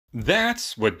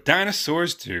That's What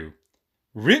Dinosaurs Do.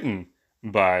 Written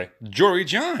by Jory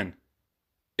John.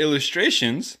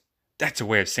 Illustrations, that's a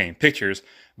way of saying pictures,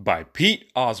 by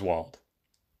Pete Oswald.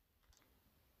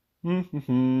 Roar!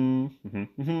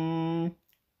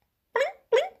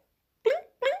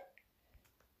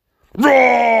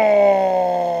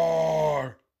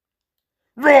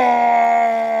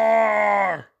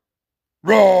 Roar!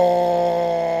 Roar!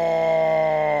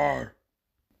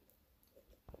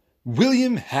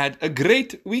 William had a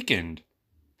great weekend,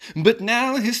 but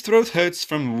now his throat hurts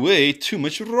from way too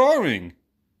much roaring.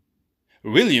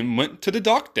 William went to the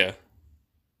doctor.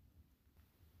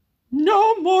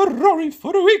 "No more roaring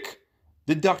for a week,"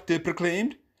 the doctor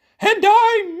proclaimed, "and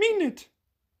I mean it."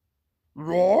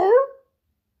 "Roar?"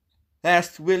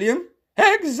 asked William.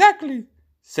 "Exactly,"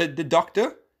 said the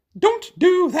doctor. "Don't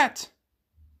do that."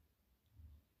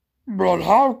 "But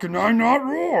how can I not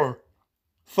roar?"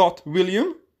 thought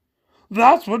William.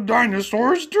 "That's what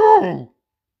dinosaurs do."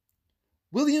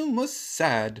 William was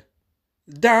sad,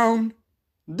 down,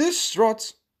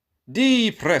 distraught,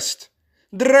 depressed,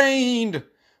 drained.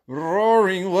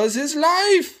 Roaring was his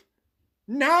life.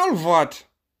 Now what?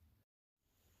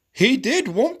 He did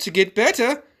want to get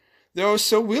better, though,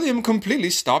 so William completely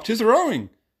stopped his roaring.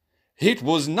 It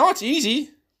was not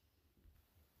easy.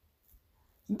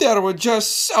 There were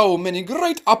just so many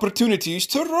great opportunities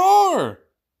to roar.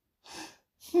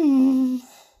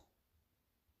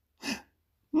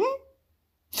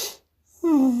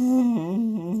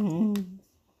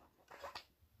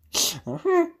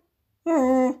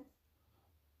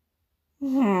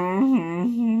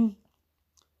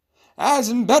 As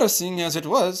embarrassing as it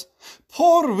was,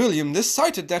 poor William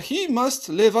decided that he must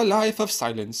live a life of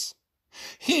silence.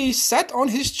 He sat on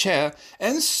his chair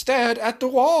and stared at the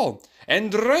wall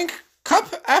and drank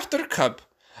cup after cup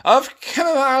of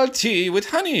chamomile tea with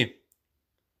honey.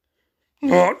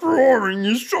 "Not roaring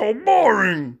is so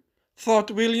boring,"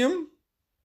 thought William.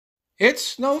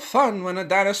 It's no fun when a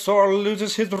dinosaur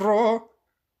loses his roar,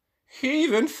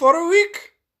 even for a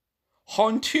week.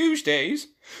 On Tuesdays,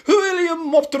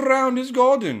 William mopped around his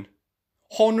garden.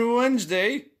 On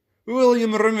Wednesday,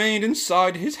 William remained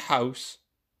inside his house.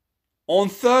 On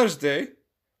Thursday,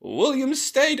 William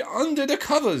stayed under the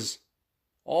covers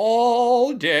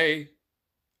all day.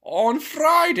 On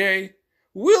Friday,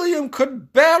 William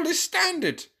could barely stand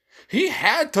it. He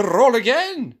had to roll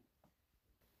again.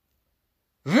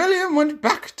 William went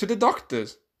back to the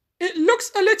doctor's. "It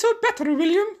looks a little better,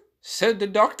 William," said the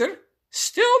doctor.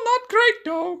 "Still not great,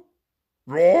 though."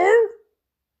 "Roar?"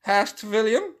 asked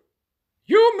William.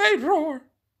 "You may roar,"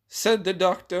 said the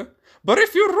doctor, "but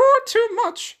if you roar too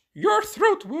much, your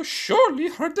throat will surely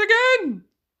hurt again."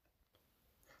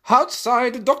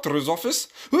 Outside the doctor's office,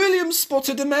 William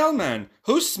spotted the mailman,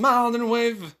 who smiled and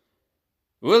waved.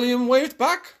 William waved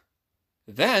back.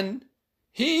 Then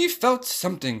he felt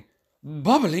something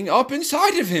bubbling up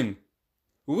inside of him.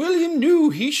 William knew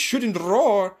he shouldn't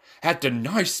roar at the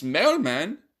nice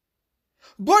mailman,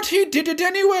 but he did it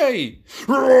anyway.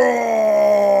 Roar!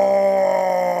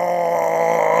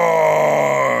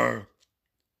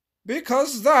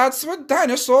 Because that's what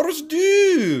dinosaurs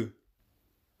do.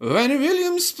 When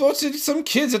William spotted some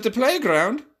kids at the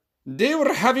playground, they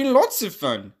were having lots of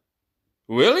fun.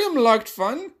 William liked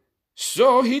fun,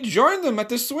 so he joined them at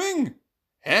the swing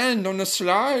and on the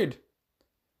slide.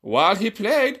 While he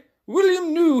played,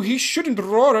 William knew he shouldn't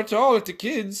roar at all at the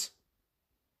kids.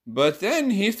 But then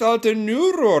he felt a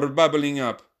new roar bubbling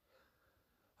up.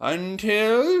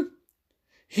 Until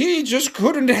he just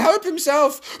couldn't help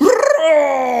himself. Roar!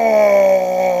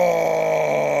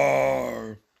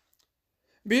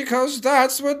 Because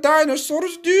that's what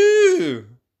dinosaurs do.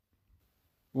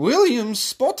 William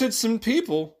spotted some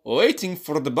people waiting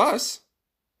for the bus.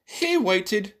 He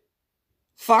waited.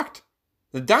 Fact,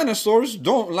 the dinosaurs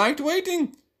don't like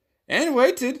waiting. And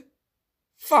waited.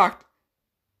 Fact,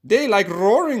 they like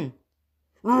roaring.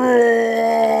 Roar!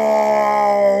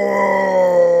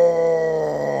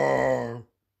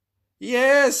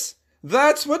 Yes,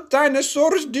 that's what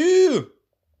dinosaurs do.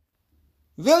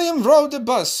 William rode the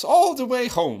bus all the way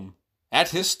home.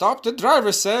 At his stop, the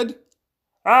driver said,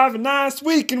 "Have a nice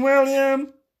weekend,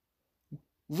 William."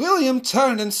 William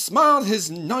turned and smiled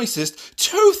his nicest,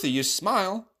 toothiest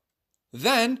smile.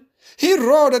 Then he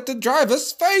roared at the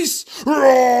driver's face. Roar!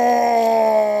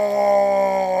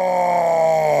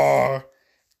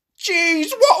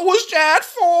 "Geez, what was that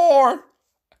for?"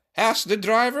 asked the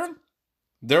driver.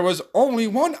 There was only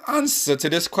one answer to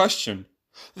this question.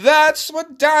 That's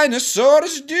what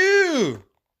dinosaurs do.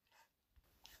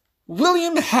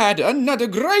 William had another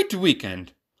great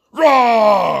weekend.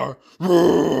 Roar!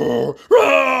 Roar!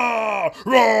 Roar!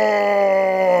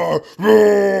 Roar!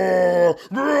 Roar!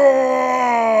 Roar!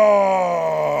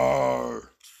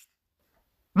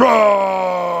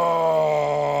 Roar!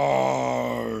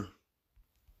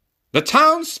 The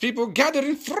townspeople gathered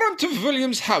in front of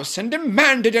William's house and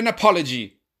demanded an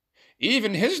apology.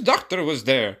 Even his doctor was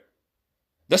there.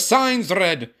 The signs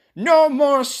read, "No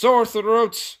more sore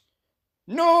throats.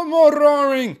 No more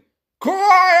roaring.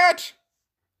 Quiet!"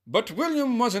 But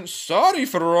William wasn't sorry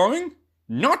for roaring.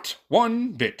 Not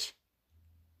one bit.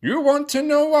 You want to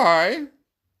know why?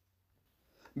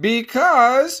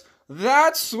 Because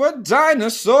that's what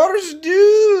dinosaurs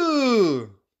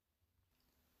do!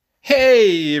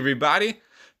 Hey everybody!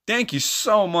 Thank you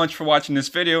so much for watching this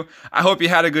video. I hope you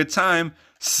had a good time.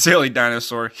 Silly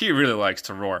dinosaur, he really likes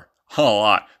to roar. A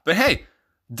lot. But hey,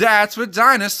 that's what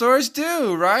dinosaurs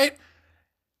do, right?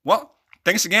 Well,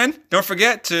 thanks again. Don't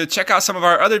forget to check out some of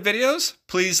our other videos.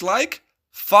 Please like,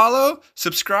 follow,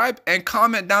 subscribe, and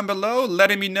comment down below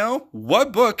letting me know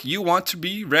what book you want to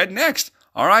be read next.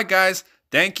 Alright guys,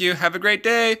 thank you. Have a great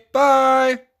day.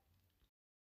 Bye!